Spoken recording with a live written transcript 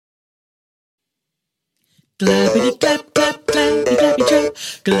Glappity clap clap clappy clappy trap.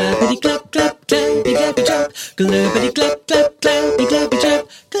 Glappity clap clap clappy clappy trap. Glappity clap clap clappy clappy trap.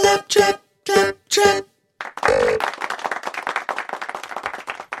 Clap trap clap trap.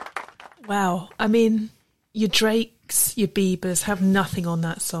 Wow, I mean, your Drakes, your Biebers have nothing on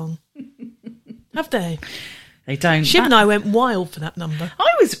that song, have they? They don't. Shiv and I went wild for that number.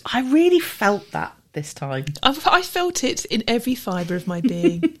 I really felt that this time. I felt it in every fibre of my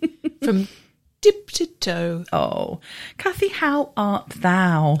being, from tip to toe. Oh, Kathy, how art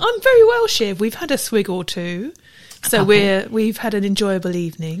thou? I'm very well, Shiv. We've had a swig or two, so we've had an enjoyable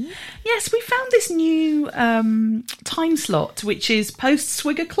evening. Yes, we found this new time slot, which is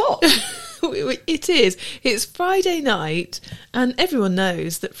post-swig o'clock. It is. It's Friday night, and everyone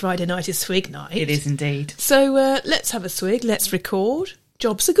knows that Friday night is swig night. It is indeed. So let's have a swig, let's record.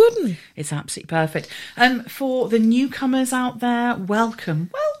 Job's a good one. It's absolutely perfect. For the newcomers out there,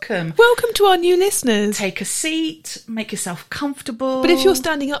 welcome. Welcome to our new listeners. Take a seat, make yourself comfortable. But if you're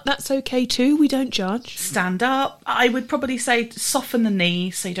standing up, that's okay too. We don't judge. Stand up. I would probably say soften the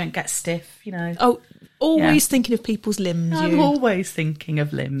knee so you don't get stiff, you know. Oh, always thinking of people's limbs. I'm always thinking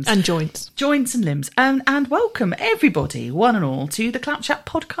of limbs. And joints. Joints and limbs. And welcome everybody, one and all, to the Clap Chat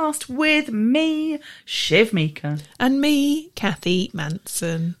podcast with me, Shiv Meeker. And me, Kathy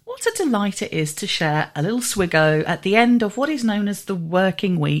Manson. What a delight it is to share a little swiggo at the end of what is known as the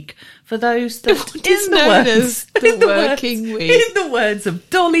working week for those that, in the words of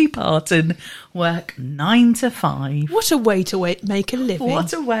Dolly Parton, work 9 to 5. What a way to make a living.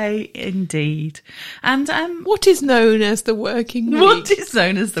 What a way indeed. And what is known as the working week? What is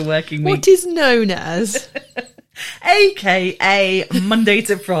known as the working week? What is known as AKA Monday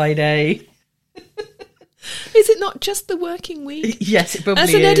to Friday. Is it not just the working week? Yes, it probably is.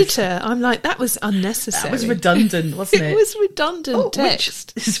 As an editor, I'm like, that was unnecessary. That was redundant, wasn't it? It was redundant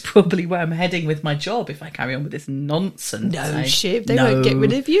text. Which is probably where I'm heading with my job if I carry on with this nonsense. No, Shiv, they won't get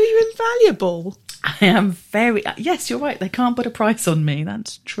rid of you. You're invaluable. I am very... Yes, you're right. They can't put a price on me.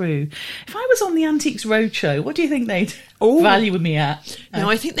 That's true. If I was on the Antiques Roadshow, what do you think they'd value me at? No,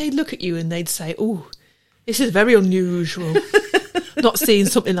 I think they'd look at you and they'd say, oh, this is very unusual. Not seeing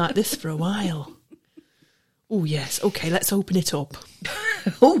something like this for a while. Oh, yes. OK, let's open it up.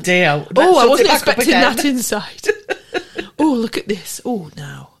 Oh, dear. I wasn't expecting that inside. Oh, look at this. Oh,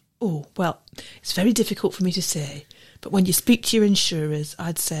 now. Oh, well, it's very difficult for me to say. But when you speak to your insurers,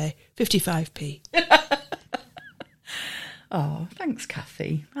 I'd say 55p. Oh, thanks,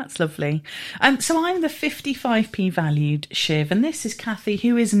 Kathy. That's lovely. So I'm the 55p valued Shiv, and this is Kathy,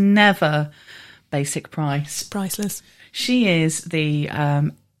 who is never basic price. Priceless. She is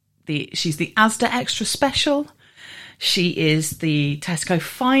she's the Asda Extra Special. She is the Tesco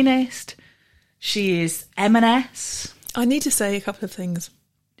Finest. She is M&S. I need to say a couple of things.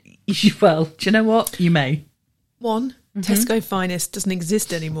 Well, do you know what? You may. One, Tesco Finest doesn't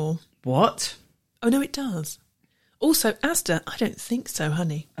exist anymore. What? Oh, no, it does. Also, Asda, I don't think so,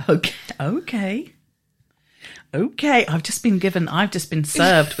 honey. Okay. I've just been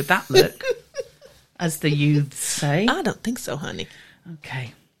served with that look, as the youths say. I don't think so, honey.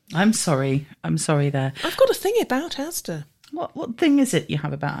 Okay. I'm sorry there. I've got a thing about Asda. What thing is it you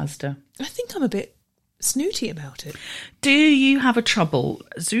have about Asda? I think I'm a bit snooty about it. Do you have a trouble?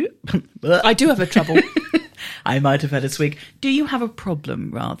 I do have a trouble. I might have had a swig. Do you have a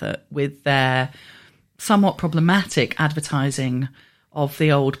problem, rather, with their somewhat problematic advertising of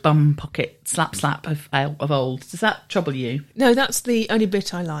the old bum pocket slap of old? Does that trouble you? No, that's the only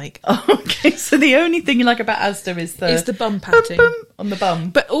bit I like. Oh, okay, so the only thing you like about Asda is the bum patting. Bum on the bum.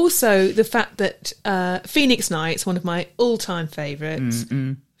 But also the fact that Phoenix Nights, one of my all-time favourites,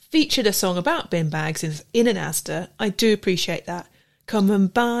 featured a song about bin bags in an Asda. I do appreciate that. Come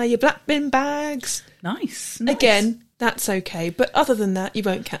and buy your black bin bags. Nice. Again, that's okay. But other than that, you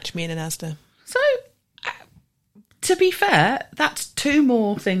won't catch me in an Asda. So, to be fair, that's two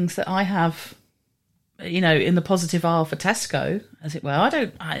more things that I have, in the positive aisle for Tesco, as it were.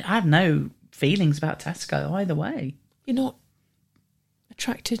 I have no feelings about Tesco either way. You're not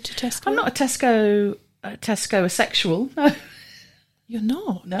attracted to Tesco? I'm not a Tesco asexual. No. You're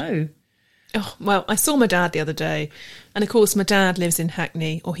not? No. Oh, well, I saw my dad the other day, and of course my dad lives in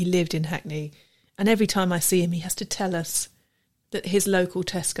Hackney, or he lived in Hackney, and every time I see him he has to tell us that his local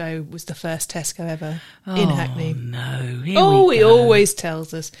Tesco was the first Tesco ever in Hackney. No. He always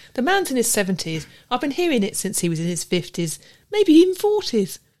tells us. The man's in his 70s. I've been hearing it since he was in his 50s, maybe even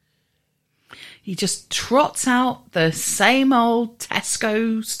 40s. He just trots out the same old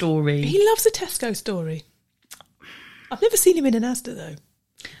Tesco story. He loves a Tesco story. I've never seen him in an Asda, though.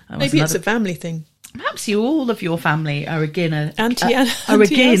 Maybe it's a family thing. Perhaps all of your family are again Auntie again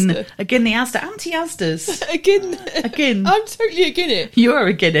Asda. again the Asda, Auntie Asda's. Again. I'm totally again it. You are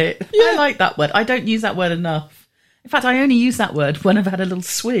again it. Yeah. I like that word. I don't use that word enough. In fact, I only use that word when I've had a little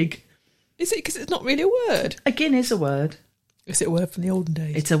swig. Is it because it's not really a word? Again is a word. Is it a word from the olden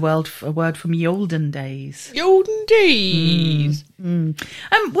days? It's a word from the olden days. The olden days.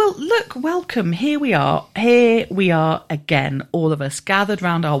 Well, look, welcome. Here we are. Here we are again, all of us gathered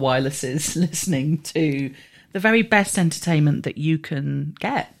round our wirelesses, listening to the very best entertainment that you can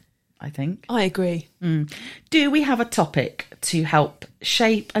get, I think. I agree. Do we have a topic to help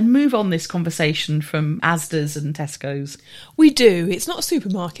shape and move on this conversation from Asda's and Tesco's? We do. It's not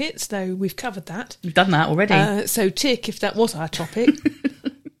supermarkets, though we've covered that. We've done that already. So tick if that was our topic.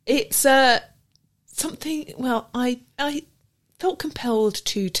 It's something, well, I felt compelled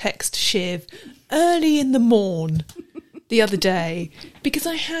to text Shiv early in the morn the other day because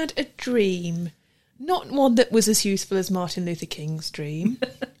I had a dream. Not one that was as useful as Martin Luther King's dream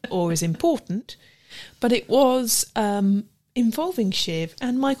or as important, but it was involving Shiv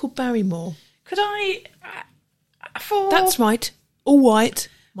and Michael Barrymore. Could I... That's right. All white,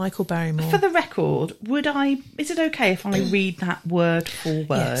 Michael Barrymore. For the record, is it okay if I read that word for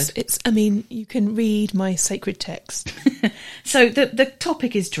word? Yes, you can read my sacred text. So the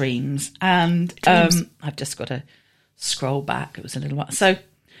topic is dreams, and Dreams. I've just got to scroll back. It was a little while. So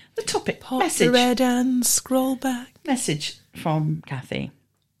the topic, Pop message. the red and scroll back. Message from Kathy.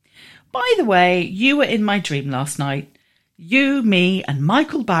 By the way, you were in my dream last night. You, me, and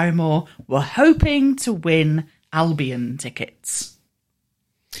Michael Barrymore were hoping to win Albion tickets.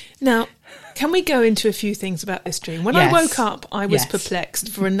 Now, can we go into a few things about this dream? When Yes. I woke up, I was Yes. perplexed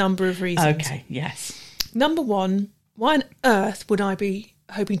for a number of reasons. Okay, yes. Number one, why on earth would I be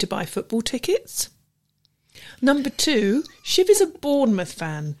hoping to buy football tickets? Number two, Shiv is a Bournemouth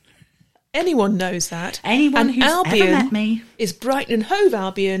fan. Anyone knows that. Anyone and who's Albion ever met me. is Brighton and Hove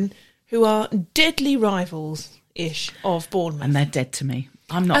Albion, who are deadly rivals-ish of Bournemouth. And they're dead to me.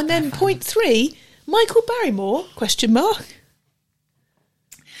 I'm not. And then their fan. point three, Michael Barrymore, question mark.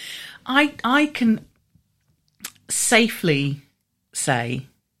 I can safely say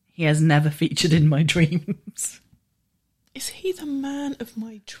he has never featured in my dreams. Is he the man of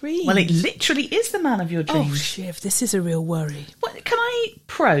my dreams? Well, it literally is the man of your Oh, dreams. Shiv, this is a real worry. What, can I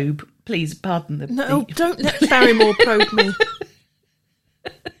probe, please? Pardon the... No, don't let Barrymore probe me.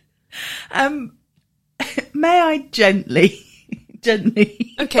 May I gently...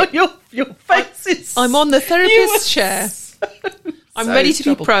 Okay. On your faces. I'm on the You are therapist's chair. I'm so ready to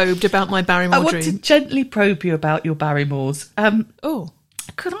troubled. be probed about my I Barrymore want to dream. gently probe you about your Barrymores. Oh,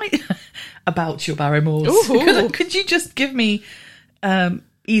 Could I... about your Barrymores. Ooh. Could you just give me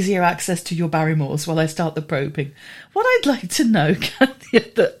easier access to your Barrymores while I start the probing? What I'd like to know,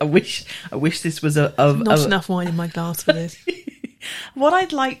 Kathy, I wish this was not enough wine in my glass for this. What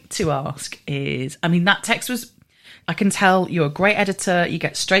I'd like to ask is, that text was... I can tell you're a great editor. You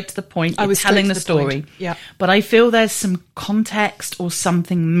get straight to the point. You're telling the story. Yeah. But I feel there's some context or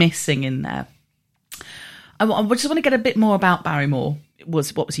something missing in there. I just want to get a bit more about Barrymore.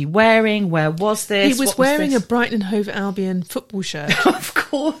 What was he wearing? Where was this? He was wearing a Brighton and Hove Albion football shirt. Of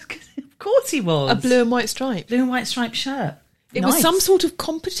course he was. A blue and white stripe. Blue and white striped shirt. It Nice. was some sort of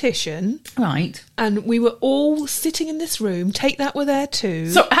competition, Right. and we were all sitting in this room. Take that were there too.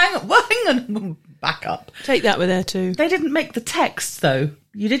 So hang on. Back up. Take that were there too. They didn't make the text though.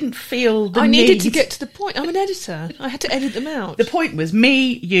 You didn't feel the I need. needed to get to the point. I'm an editor. I had to edit them out. The point was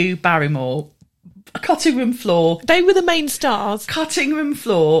me, you, Barrymore, a cutting room floor. They were the main stars. Cutting room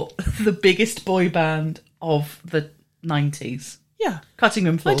floor, the biggest boy band of the 90s. Yeah. Cutting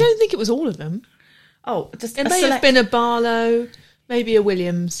room floor. I don't think it was all of them. Oh, just It a may have been a Barlow, maybe a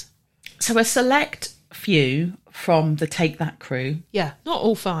Williams. So a select few from the Take That crew Yeah, not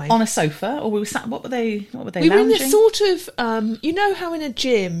all five. on a sofa, or we were sat. What were they? we were in lounging? this sort of, you know how in a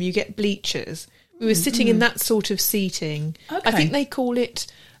gym you get bleachers? We were sitting in that sort of seating. I Okay. think they call it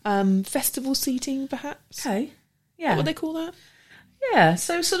festival seating, perhaps. Okay. Yeah. What would they call that? Yeah.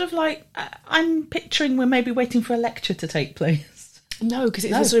 So sort of like I'm picturing we're maybe waiting for a lecture to take place. No, because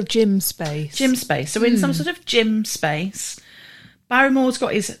it's a sort of gym space. Gym space. So we're in some sort of gym space. Barrymore's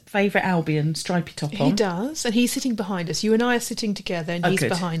got his favourite Albion stripy top on. He does, and he's sitting behind us. You and I are sitting together, and he's Good.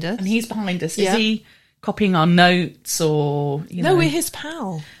 behind us. And he's behind us. Yeah. Is he copying our notes or No, we're his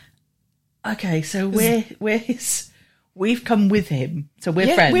pal. Okay, so we've come with him. So we're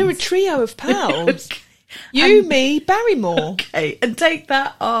Yeah, friends. we're a trio of pals. Okay. You, me, Barrymore. Okay, and Take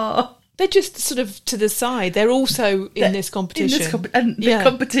That are They're just sort of to the side. They're also in this competition. the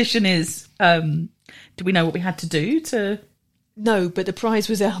competition is do we know what we had to do to No, but the prize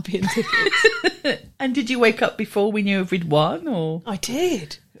was Albion tickets. And did you wake up before we knew if we'd won, or? I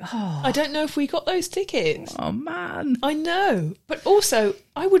did. Oh, I don't know if we got those tickets. oh man. I know. But also,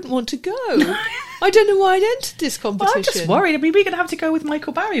 I wouldn't want to go. I don't know why I'd entered this Well, competition. I'm just worried. I mean, we're going to have to go with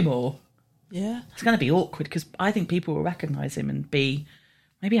Michael Barrymore. Yeah. It's going to be awkward because I think people will recognise him and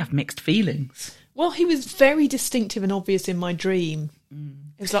maybe have mixed feelings. Well, he was very distinctive and obvious in my dream.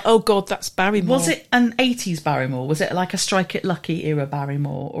 It was like, oh God, that's Barrymore. Was it an 80s Barrymore? Was it like a Strike It Lucky era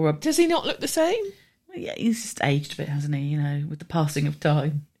Barrymore? Or a... Does he not look the same? Well, yeah, he's just aged a bit, hasn't he? You know, with the passing of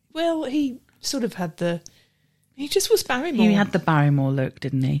time. Well, he sort of had he just was Barrymore. He had the Barrymore look,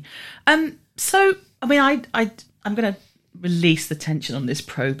 didn't he? So, I mean, I'm going to release the tension on this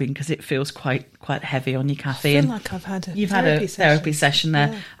probing because it feels quite heavy on you, Kathy. I feel like I've had You've had a therapy session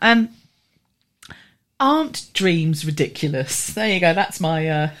there. Yeah. Aren't dreams ridiculous? There you go. That's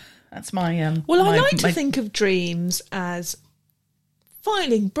my. Well, I like to think of dreams as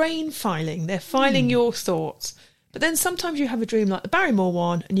brain filing. They're filing your thoughts. But then sometimes you have a dream like the Barrymore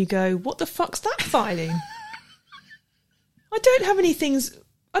one and you go, what the fuck's that filing? I don't have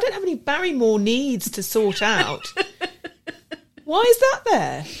any Barrymore needs to sort out. Why is that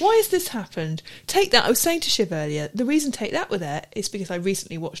there? Why has this happened? Take That. I was saying to Shiv earlier, the reason Take That were there is because I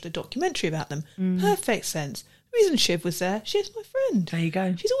recently watched a documentary about them. Perfect sense. The reason Shiv was there, she's my friend. There you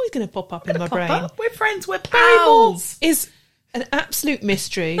go. She's always going to pop up in my brain. We're friends. We're Barrymore pals. is an absolute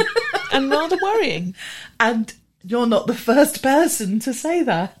mystery and rather worrying. And you're not the first person to say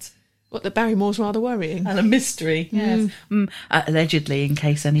that. What, that Barrymore's rather worrying? And a mystery, yes. Allegedly, in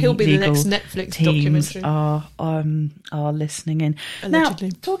case any He'll be legal the next Netflix teams documentary. are listening in. Allegedly.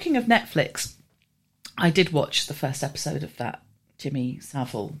 Now, talking of Netflix, I did watch the first episode of that Jimmy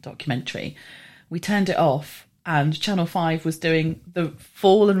Savile documentary. We turned it off, and Channel 5 was doing the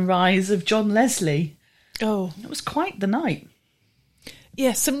fall and rise of John Leslie. Oh. It was quite the night.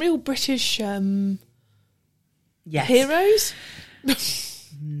 Yeah, some real British Yes. heroes.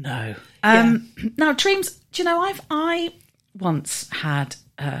 No. Yeah. Now, dreams. Do you know? I once had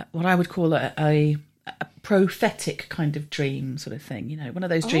what I would call a prophetic kind of dream, sort of thing. You know, one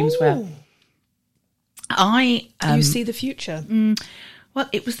of those dreams where you see the future. Well,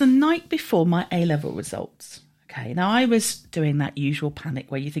 it was the night before my A-level results. Okay, now I was doing that usual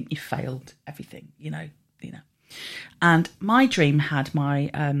panic where you think you failed everything. You know, and my dream had my.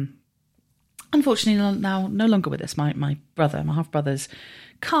 Unfortunately, now no longer with us, my brother, my half-brother's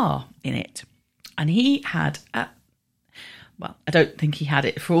car in it. And he had, well, I don't think he had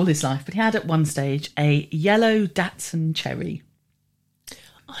it for all his life, but he had at one stage a yellow Datsun Cherry.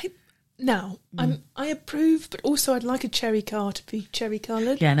 I approve, but also I'd like a cherry car to be cherry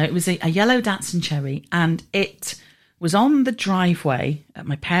coloured. Yeah, no, it was a yellow Datsun Cherry, and it was on the driveway at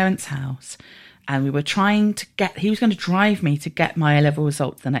my parents' house, and we were trying to he was going to drive me to get my A-level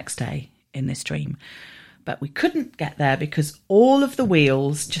results the next day in this dream. But we couldn't get there because all of the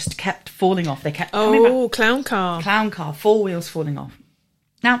wheels just kept falling off. They kept coming back. Oh, clown car, 4 wheels falling off.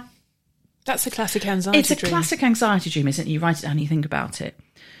 Now, that's a classic anxiety dream. It's a classic anxiety dream, isn't it? You write it down and you think about it.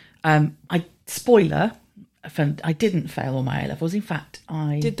 Spoiler, I didn't fail all my A-levels. In fact,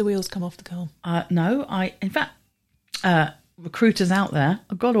 Did the wheels come off the car? No, recruiters out there,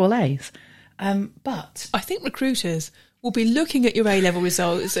 I got all A's. But I think recruiters will be looking at your A-level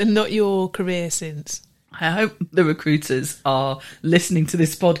results and not your career since. I hope the recruiters are listening to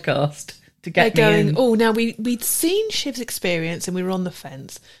this podcast to get me in. Oh, now we'd seen Shiv's experience and we were on the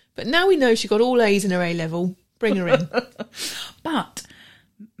fence, but now we know she got all A's in her A-level. Bring her in. But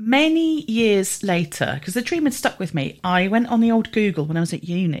many years later, because the dream had stuck with me, I went on the old Google when I was at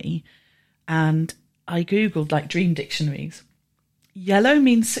uni and I Googled like dream dictionaries. Yellow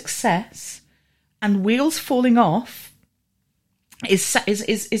means success and wheels falling off is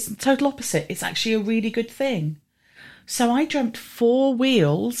the total opposite. It's actually a really good thing. So I dreamt 4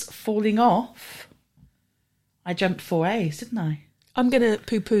 wheels falling off. I dreamt 4 A's, didn't I? I'm going to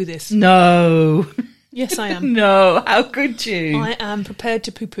poo-poo this. No. Yes, I am. No, how could you? I am prepared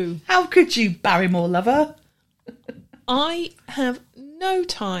to poo-poo. How could you, Barrymore lover? I have no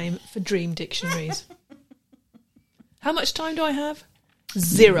time for dream dictionaries. How much time do I have?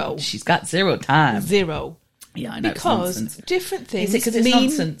 0. She's got 0 time. 0. Yeah, I know. Because different things mean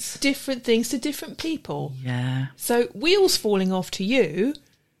nonsense? Different things to different people. Yeah. So wheels falling off to you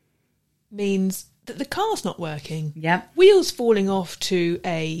means that the car's not working. Yeah. Wheels falling off to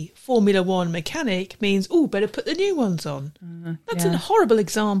a Formula One mechanic means, better put the new ones on. That's a horrible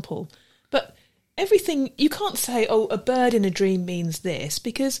example. But everything, you can't say, a bird in a dream means this,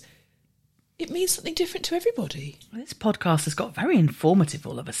 because it means something different to everybody. This podcast has got very informative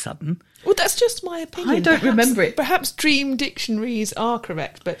all of a sudden. Well, that's just my opinion. I don't remember it. Perhaps dream dictionaries are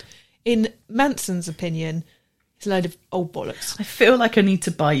correct, but in Manson's opinion, it's a load of old bollocks. I feel like I need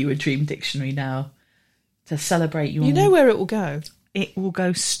to buy you a dream dictionary now to celebrate your... You know where it will go? It will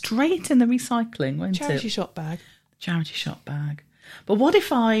go straight in the recycling, won't Charity it? shop bag. Charity shop bag. But what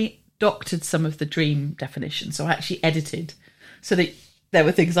if I doctored some of the dream definitions? So I actually edited so that there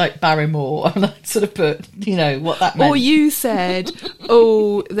were things like Barrymore, and I sort of put, what that meant. Or you said,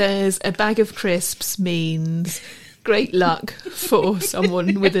 oh, there's a bag of crisps means great luck for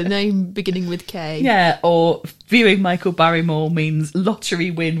someone with a name beginning with K. Yeah, or viewing Michael Barrymore means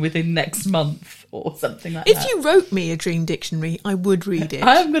lottery win within next month, or something like that. If you wrote me a dream dictionary, I would read it.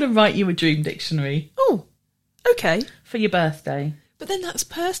 I'm going to write you a dream dictionary. Oh, okay. For your birthday. But then that's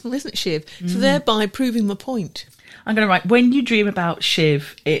personal, isn't it, Shiv? So thereby proving my point. I'm going to write, when you dream about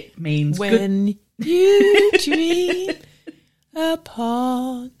Shiv, it means... When you dream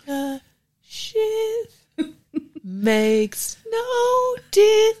upon a Shiv, makes no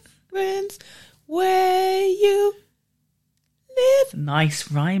difference where you live. Nice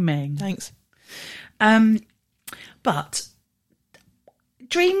rhyming. Thanks. But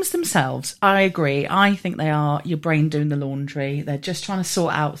dreams themselves, I agree. I think they are your brain doing the laundry. They're just trying to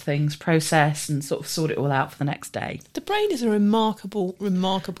sort out things, process and sort of sort it all out for the next day. The brain is a remarkable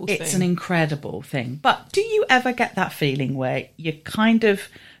thing. It's an incredible thing. But do you ever get that feeling where you're kind of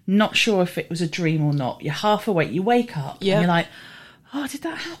not sure if it was a dream or not? You're half awake, you wake up and you're like, oh, did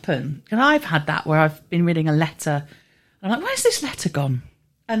that happen? And I've had that where I've been reading a letter and I'm like, where's this letter gone?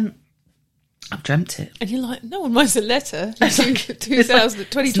 And I've dreamt it. And you're like, no one writes a letter. It's like,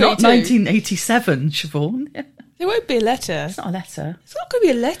 2022. It's not 1987, Siobhan. There won't be a letter. It's not a letter. It's not going to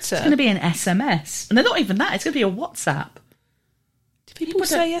be a letter. It's going to be an SMS. And they're not even that. It's going to be a WhatsApp. Do people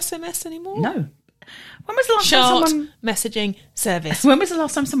say SMS anymore? No. When was the last time someone... messaging service. When was the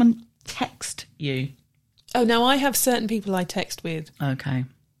last time someone texted you? Oh, no, I have certain people I text with. Okay.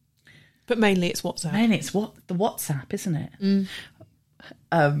 But mainly it's WhatsApp. Mainly it's the WhatsApp, isn't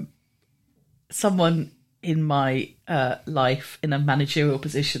it? Someone in my life in a managerial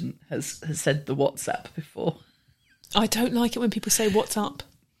position has said the WhatsApp before. I don't like it when people say what's up.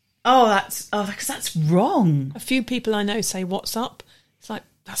 Because that's wrong. A few people I know say what's up. It's like,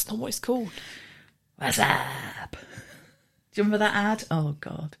 that's not what it's called. WhatsApp. Do you remember that ad? Oh,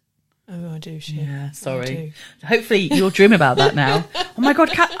 God. Oh, I do, shit. Yeah, sorry. Hopefully you're dreaming about that now. Oh, my God,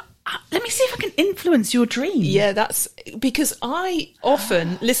 Kat, let me see if I can influence your dream. Yeah, that's because I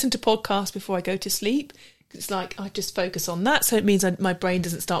often listen to podcasts before I go to sleep. It's like I just focus on that, so it means my brain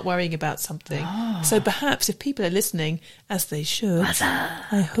doesn't start worrying about something. So perhaps if people are listening, as they should,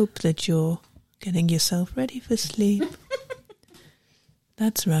 I hope that you're getting yourself ready for sleep.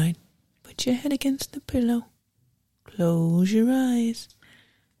 That's right. Put your head against the pillow, close your eyes,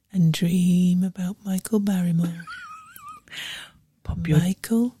 and dream about Michael Barrymore.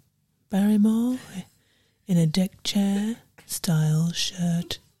 Michael Barrymore in a deck chair style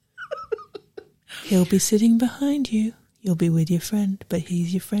shirt. He'll be sitting behind you. You'll be with your friend, but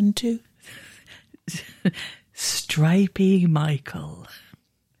he's your friend too. Stripey Michael.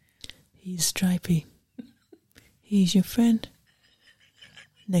 He's stripey. He's your friend.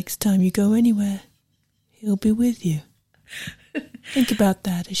 Next time you go anywhere, he'll be with you. Think about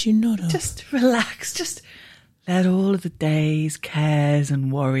that as you nod off. Just relax. Just let all of the day's cares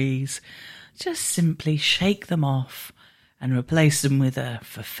and worries just simply shake them off and replace them with a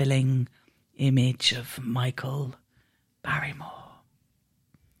fulfilling image of Michael Barrymore.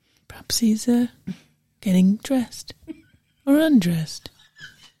 Perhaps he's getting dressed or undressed,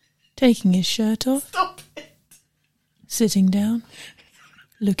 taking his shirt off. Stop it. Sitting down,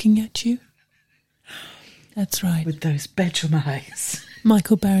 looking at you. That's right. With those bedroom eyes.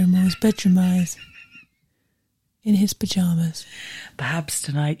 Michael Barrymore's bedroom eyes. In his pyjamas. Perhaps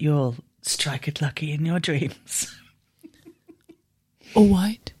tonight you'll strike it lucky in your dreams. Or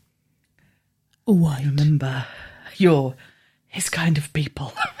white. Or white. Remember, you're his kind of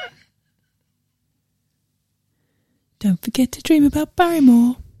people. Don't forget to dream about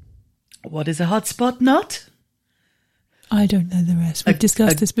Barrymore. What is a hot spot not? I don't know the rest. We've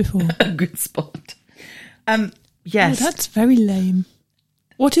discussed this before. A good spot. Yes. Oh, that's very lame.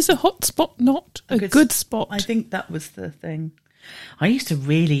 What is a hot spot not? A good spot. I think that was the thing. I used to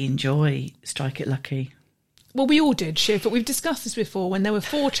really enjoy Strike It Lucky. Well, we all did, Shiv, but we've discussed this before. When there were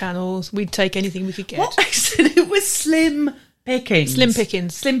 4 channels, we'd take anything we could get. What? I said it was slim pickings. Slim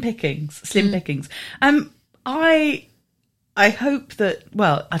pickings. Slim pickings. Slim pickings. I hope that,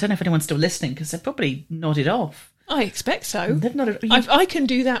 well, I don't know if anyone's still listening because they've probably nodded off. I expect so. They've not. I can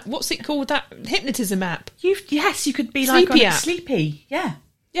do that. What's it called? That hypnotism app. Yes, you could be Sleepy like on app. Sleepy. Yeah,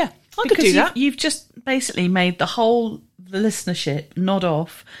 Yeah, I could because do that. You've just basically made the listenership nod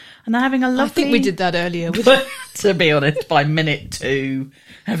off, and they're having a lovely. I think we did that earlier. With To be honest, by minute 2,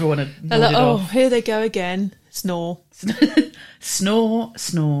 everyone had they're nodded like, off. here they go again. Snore. Snore.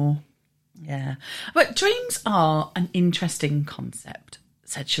 Yeah. But dreams are an interesting concept,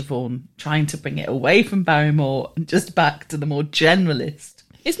 said Siobhan, trying to bring it away from Barrymore and just back to the more generalist.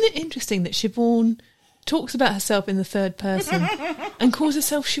 Isn't it interesting that Siobhan talks about herself in the third person and calls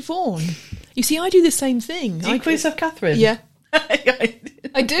herself Siobhan? You see, I do the same thing. Do you call yourself Catherine? Yeah,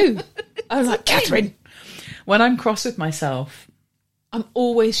 I do. I'm like, Catherine. When I'm cross with myself, I'm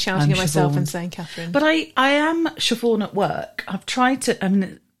always shouting I'm at myself Siobhan. and saying Catherine. but I am Siobhan at work. I've tried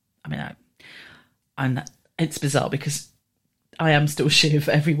to. It's bizarre because I am still Shiv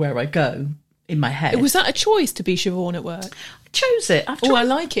everywhere I go in my head. Was that a choice to be Siobhan at work? I chose it. I've Oh, tried. I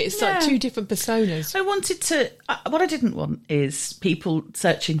like it. It's like Yeah. 2 different personas. I wanted to. What I didn't want is people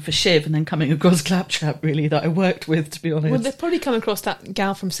searching for Shiv and then coming across Claptrap. Really, that I worked with, to be honest. Well, they've probably come across that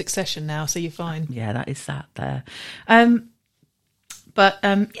gal from Succession now, so you're fine. Yeah, that is that there. But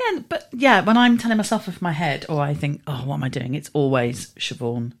when I'm telling myself off my head, or I think, oh, what am I doing? It's always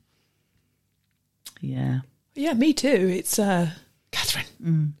Siobhan. Yeah. Yeah, me too. It's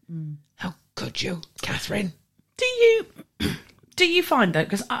Catherine. How could you, Catherine? Do you find though,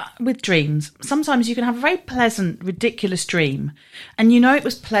 because with dreams, sometimes you can have a very pleasant, ridiculous dream, and you know it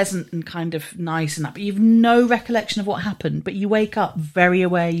was pleasant and kind of nice and that, but you've no recollection of what happened, but you wake up very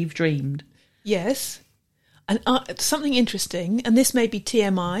aware you've dreamed. Yes. And something interesting, and this may be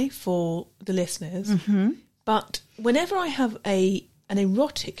TMI for the listeners, but whenever I have an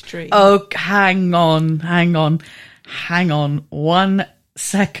erotic dream... Oh, hang on 1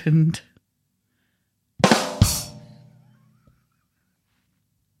 second.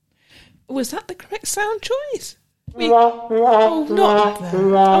 Was that the correct sound choice? Oh, not that.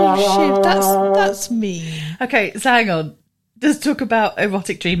 Oh, shit, that's mean. Okay, so hang on. Let's talk about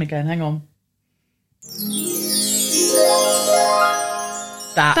erotic dream again. Hang on.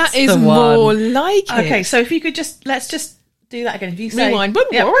 That's That is the one. more like it. Okay, so if you could let's just do that again. If you say... Rewind.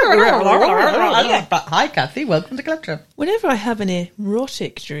 Yeah. Hi, Kathy. Welcome to Claptrap. Whenever I have an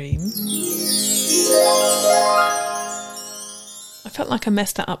erotic dream... I felt like I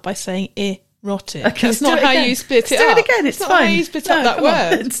messed that up by saying erotic. Okay, That's let's do not it how again. you split it Let's up. do it again. It's not fine. how you split No, up that come on.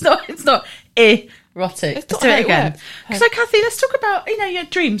 word. It's not erotic. It's Let's not do how it it again. works. So, Kathy, let's talk about, your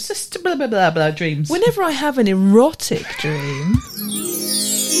dreams. Just blah, blah, blah, blah, dreams. Whenever I have an erotic dream...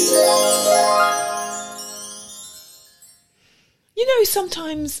 You know,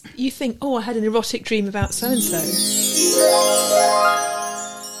 sometimes you think, oh, I had an erotic dream about so-and-so.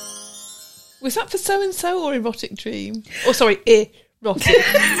 Was that for so-and-so or erotic dream? Oh, sorry, erotic.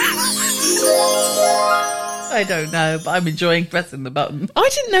 I don't know, but I'm enjoying pressing the button. I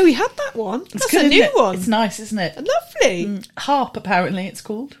didn't know we had that one. That's good, a new isn't it? one. It's nice, isn't it? Lovely. Harp, apparently, it's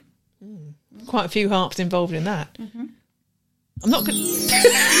called. Quite a few harps involved in that. I'm not going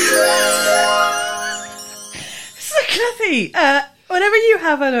So, Kathy, whenever you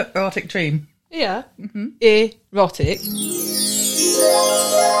have an erotic dream... Yeah. Erotic.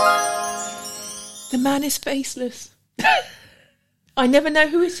 The man is faceless. I never know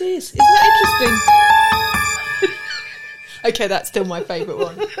who it is. Isn't that interesting? Okay, that's still my favourite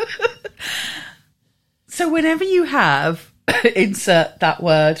one. So whenever you have, insert that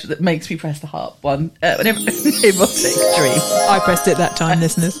word that makes me press the harp one, whenever erotic dream, I pressed it that time,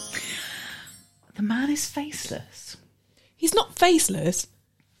 listeners. the man is faceless. He's not faceless,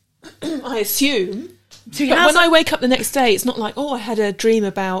 I assume. So he But has when I wake up the next day, it's not like, oh, I had a dream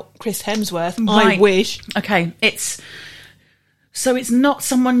about Chris Hemsworth. I Right. wish. Okay, it's not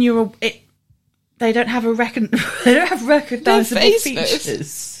someone they don't have they don't have recognisable faceless.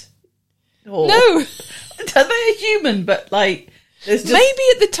 features. Or, No. they're human, but like there's just Maybe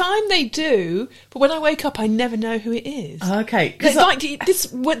at the time they do, but when I wake up, I never know who it is. okay. It's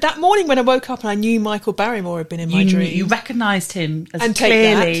like that morning when I woke up and I knew Michael Barrymore had been in my dream. You recognised him as And take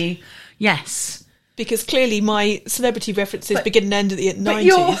clearly, yes. Because clearly my celebrity references begin and end at the But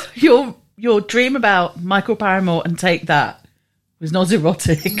 90s. your dream about Michael Barrymore and Take That was not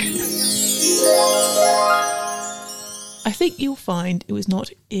erotic. I think you'll find it was not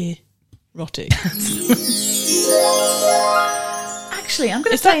erotic. Actually, I'm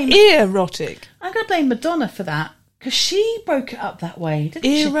going Is to that blame erotic? I'm going to blame Madonna for that because she broke it up that way, didn't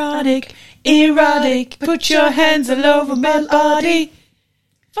she? Erotic, erotic, put your hands all over my body.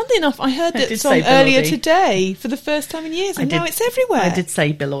 Funnily enough, I heard that did song say Bill earlier Oddie. today for the first time in years, and now it's everywhere. I did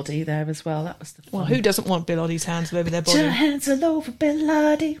say Bill Oddie there as well. That was the fun. Well, who doesn't want Bill Oddie's hands all over their Put your body? hands all over Bill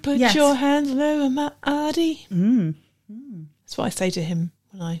Oddie. Put Yes. your hands all over my Oddie. That's what I say to him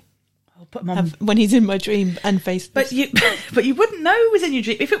I'll put 'em on. when he's in my dream and face. But you wouldn't know it was in your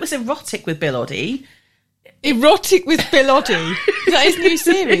dream. If it was erotic with Bill Oddie. Erotic with Bill Oddie. Is that his new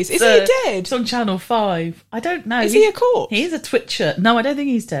series? Is he dead? It's on Channel 5. I don't know. Is he a corpse? He's a twitcher. No, I don't think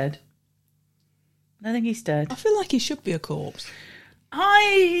he's dead. I don't think he's dead. I feel like he should be a corpse.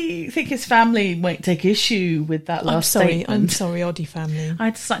 I think his family might take issue with that last statement. I'm sorry, Oddie family.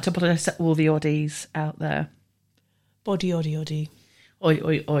 I'd just like to apologise to all the Oddies out there. Body Oddie. Oi,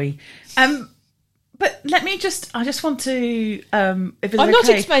 oi, oi. But I just want to, if it's I'm not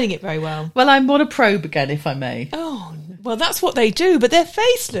okay. explaining it very well. Well, I want to probe again, if I may. Oh, well, that's what they do, but they're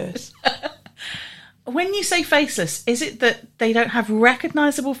faceless. When you say faceless, is it that they don't have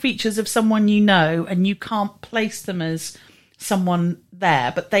recognisable features of someone you know and you can't place them as someone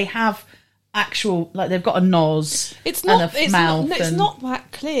there, but they have actual, like they've got a nose It's and not. a It's mouth not. It's and not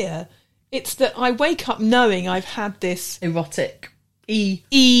that clear. It's that I wake up knowing I've had this erotic.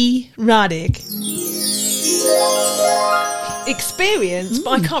 erotic experience,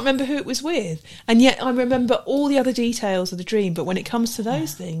 but I can't remember who it was with, and yet I remember all the other details of the dream. But when it comes to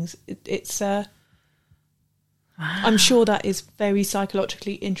those things, it's. I'm sure that is very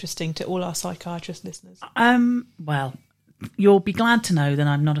psychologically interesting to all our psychiatrist listeners. Well, you'll be glad to know that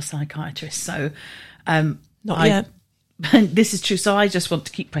I'm not a psychiatrist, so Not yet. This is true. So I just want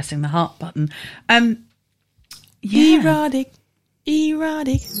to keep pressing the heart button. Yeah. Erotic.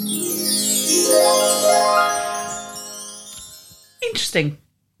 Interesting.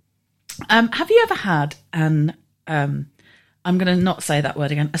 Have you ever had an I'm going to not say that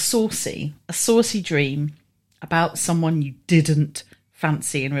word again, a saucy dream about someone you didn't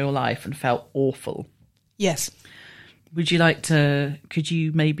fancy in real life and felt awful? Yes. Could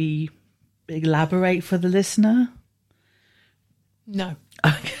you maybe elaborate for the listener? No.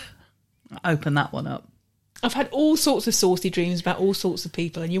 Open that one up. I've had all sorts of saucy dreams about all sorts of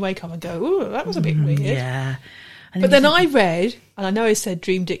people, and you wake up and go, "Ooh, that was a bit weird." Yeah. But then I read, and I know I said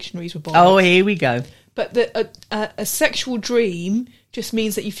dream dictionaries were bollocks. Oh, here we go. But a sexual dream just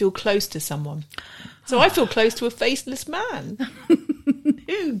means that you feel close to someone. So I feel close to a faceless man.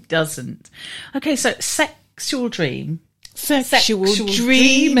 Who doesn't? Okay, so sexual dream. Sexual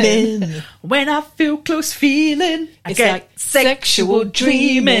dreaming. When I feel close feeling, I It's get like sexual sexual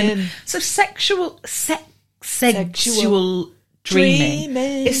dreaming. dreaming. So sexual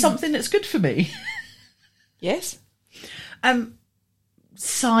dreaming is something that's good for me. Yes.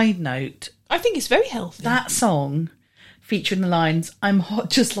 Side note, I think it's very healthy. that song featuring the lines, "I'm hot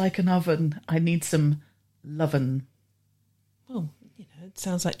just like an oven, I need some lovin'." Well, it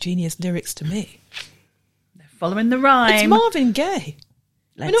sounds like genius lyrics to me. Following the rhyme. It's Marvin Gaye.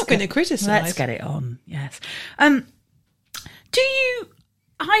 We're not going to criticise. Let's get it on, yes.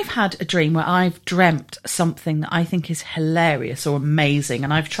 I've had a dream where I've dreamt something that I think is hilarious or amazing,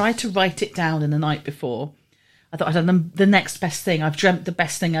 and I've tried to write it down in the night before. I thought I'd done the next best thing. I've dreamt the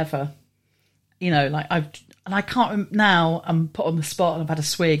best thing ever. I can't now. I'm put on the spot and I've had a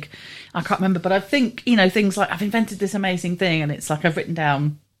swig. I can't remember, but I think things like I've invented this amazing thing, and it's like I've written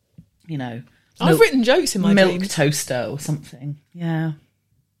down, I've written jokes in my milk dreams. toaster or something. Yeah.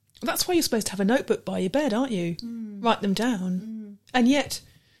 That's why you're supposed to have a notebook by your bed, aren't you? Write them down. And yet,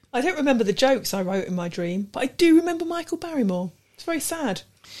 I don't remember the jokes I wrote in my dream, but I do remember Michael Barrymore. It's very sad.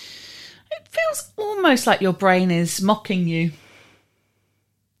 It feels almost like your brain is mocking you.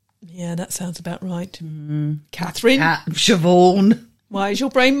 Yeah, that sounds about right. Catherine, Siobhan. why is your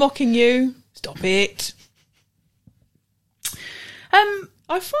brain mocking you? Stop it.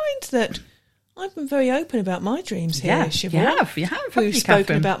 I find that I've been very open about my dreams here, Siobhan. You have. We've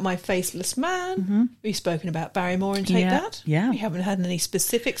spoken about my faceless man. We've spoken about Barrymore and Take That. Yeah. We haven't had any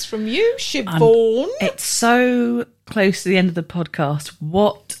specifics from you, Siobhan. It's so close to the end of the podcast.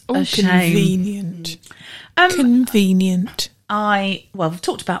 What a shame. Convenient. Convenient. We've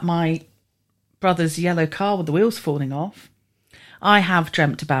talked about my brother's yellow car with the wheels falling off. I have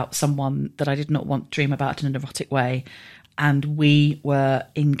dreamt about someone that I did not want to dream about in an erotic way, and we were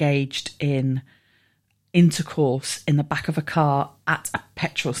engaged in intercourse in the back of a car at a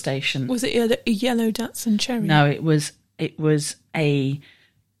petrol station. Was it a yellow Datsun Cherry? No, it was the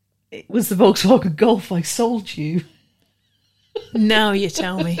Volkswagen Golf I sold you. Now you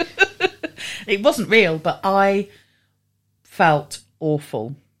tell me. It wasn't real, but I felt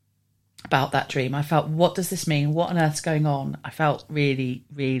awful about that dream. I felt, what does this mean? What on earth's going on? I felt really,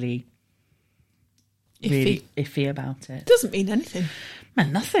 really really iffy about it. Doesn't mean anything.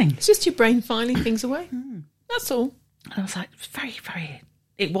 Meant nothing. It's just your brain filing things away. That's all. And I was like, very, very...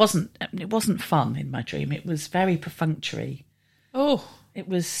 It wasn't fun in my dream. It was very perfunctory. Oh, It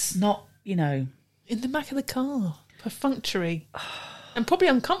was not, you know... in the back of the car. Perfunctory. And probably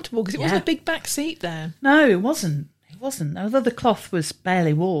uncomfortable because it wasn't a big back seat there. No, it wasn't. It wasn't. Although the cloth was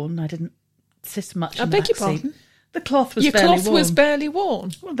barely worn, I didn't sit much in the beg your back seat. pardon? The cloth was Your barely cloth worn. was barely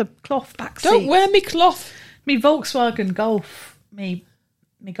worn. Well, the cloth back seat. Don't wear me cloth. Me Volkswagen Golf. Me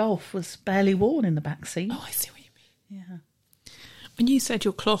Golf was barely worn in the back seat. Oh, I see what you mean. Yeah. When you said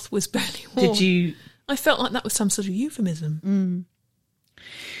your cloth was barely worn, Did you... I felt like that was some sort of euphemism.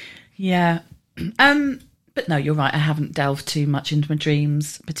 Yeah. But no, you're right. I haven't delved too much into my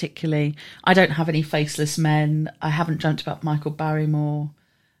dreams, particularly. I don't have any faceless men. I haven't dreamt about Michael Barrymore.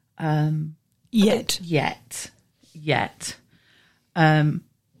 Yet.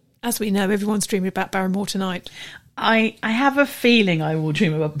 As we know, everyone's dreaming about Barrymore tonight. I have a feeling I will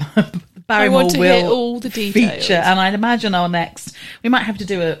dream about Barrymore. I want to will hear all the details. feature, and I'd imagine our next... We might have to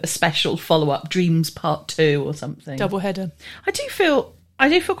do a special follow-up, Dreams Part 2 or something. Double header. I do feel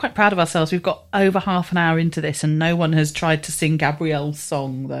quite proud of ourselves. We've got over half an hour into this and no one has tried to sing Gabrielle's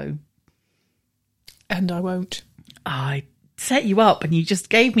song, though. And I won't. I set you up and you just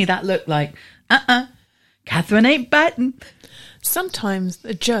gave me that look like, Catherine ain't batting. Sometimes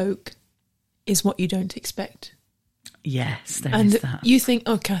a joke is what you don't expect. Yes, there And is that. you think,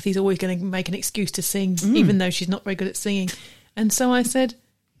 oh, Kathy's always going to make an excuse to sing, even though she's not very good at singing. And so I said,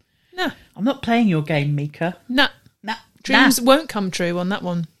 nah, I'm not playing your game, Mika. nah. Nah. Dreams won't come true on that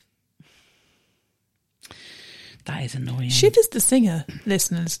one. That is annoying. Shiv is the singer,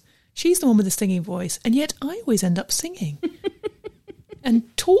 listeners. She's the one with the singing voice, and yet I always end up singing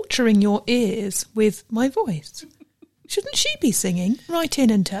and torturing your ears with my voice. Shouldn't she be singing? Write in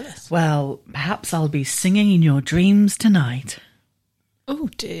and tell us. Well, perhaps I'll be singing in your dreams tonight. Oh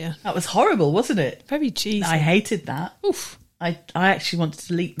dear, That was horrible, wasn't it? very cheesy. I hated that. Oof. I actually wanted to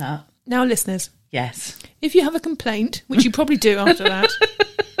delete that. Now, listeners, Yes. if you have a complaint, which you probably do after that,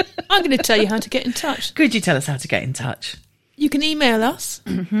 I'm going to tell you how to get in touch. Could you tell us how to get in touch? You can email us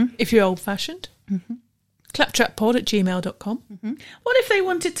if you're old-fashioned. claptrappod@gmail.com. What if they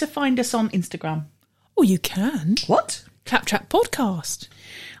wanted to find us on Instagram? Or you can. What? Claptrap Podcast.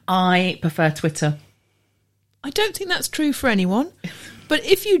 I prefer Twitter. I don't think that's true for anyone. But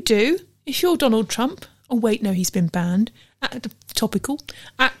if you do, if you're Donald Trump, oh wait, no, he's been banned, topical,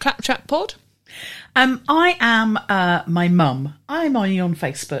 at Claptrap Pod. I am my mum. I'm only on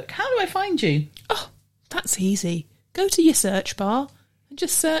Facebook. How do I find you? Oh, that's easy. Go to your search bar and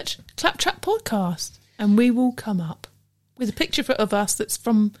just search Claptrap Podcast and we will come up with a picture of us that's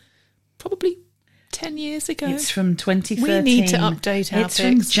from probably 10 years ago. It's from 2013. We need to update our It's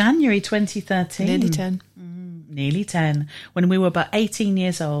from pics. January 2013. Nearly 10. Nearly 10. When we were about 18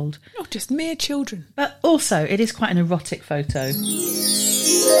 years old. Oh, just mere children. But also, it is quite an erotic photo.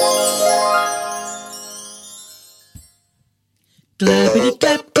 Glappity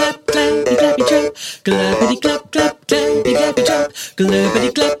clap clap clappy clappy trap. Glappity clap clap clappy clappy trap.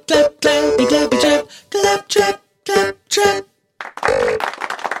 Glappity clap clap clappy clappy trap. Clap trap.